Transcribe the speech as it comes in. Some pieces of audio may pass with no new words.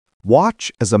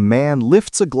Watch as a man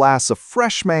lifts a glass of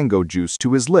fresh mango juice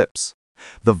to his lips.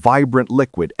 The vibrant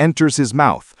liquid enters his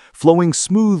mouth, flowing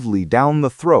smoothly down the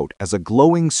throat as a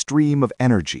glowing stream of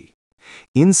energy.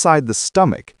 Inside the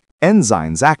stomach,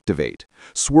 enzymes activate,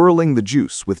 swirling the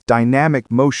juice with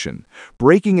dynamic motion,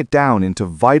 breaking it down into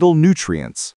vital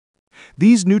nutrients.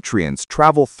 These nutrients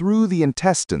travel through the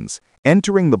intestines,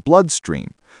 entering the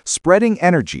bloodstream, spreading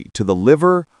energy to the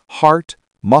liver, heart,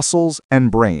 muscles,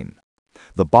 and brain.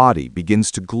 The body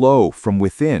begins to glow from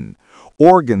within,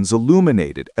 organs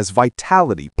illuminated as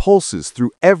vitality pulses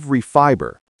through every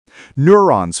fiber.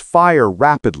 Neurons fire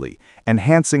rapidly,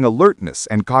 enhancing alertness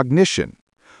and cognition.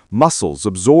 Muscles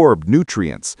absorb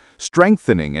nutrients,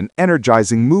 strengthening and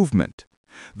energizing movement.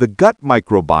 The gut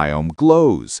microbiome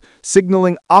glows,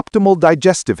 signaling optimal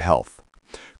digestive health.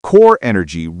 Core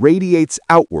energy radiates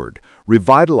outward,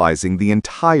 revitalizing the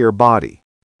entire body.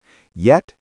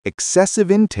 Yet,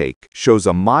 excessive intake shows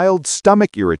a mild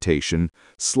stomach irritation,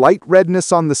 slight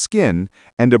redness on the skin,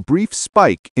 and a brief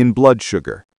spike in blood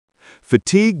sugar.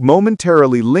 Fatigue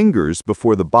momentarily lingers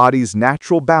before the body's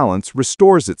natural balance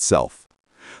restores itself.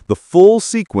 The full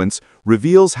sequence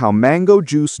reveals how mango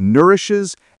juice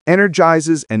nourishes,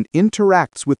 energizes, and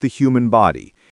interacts with the human body,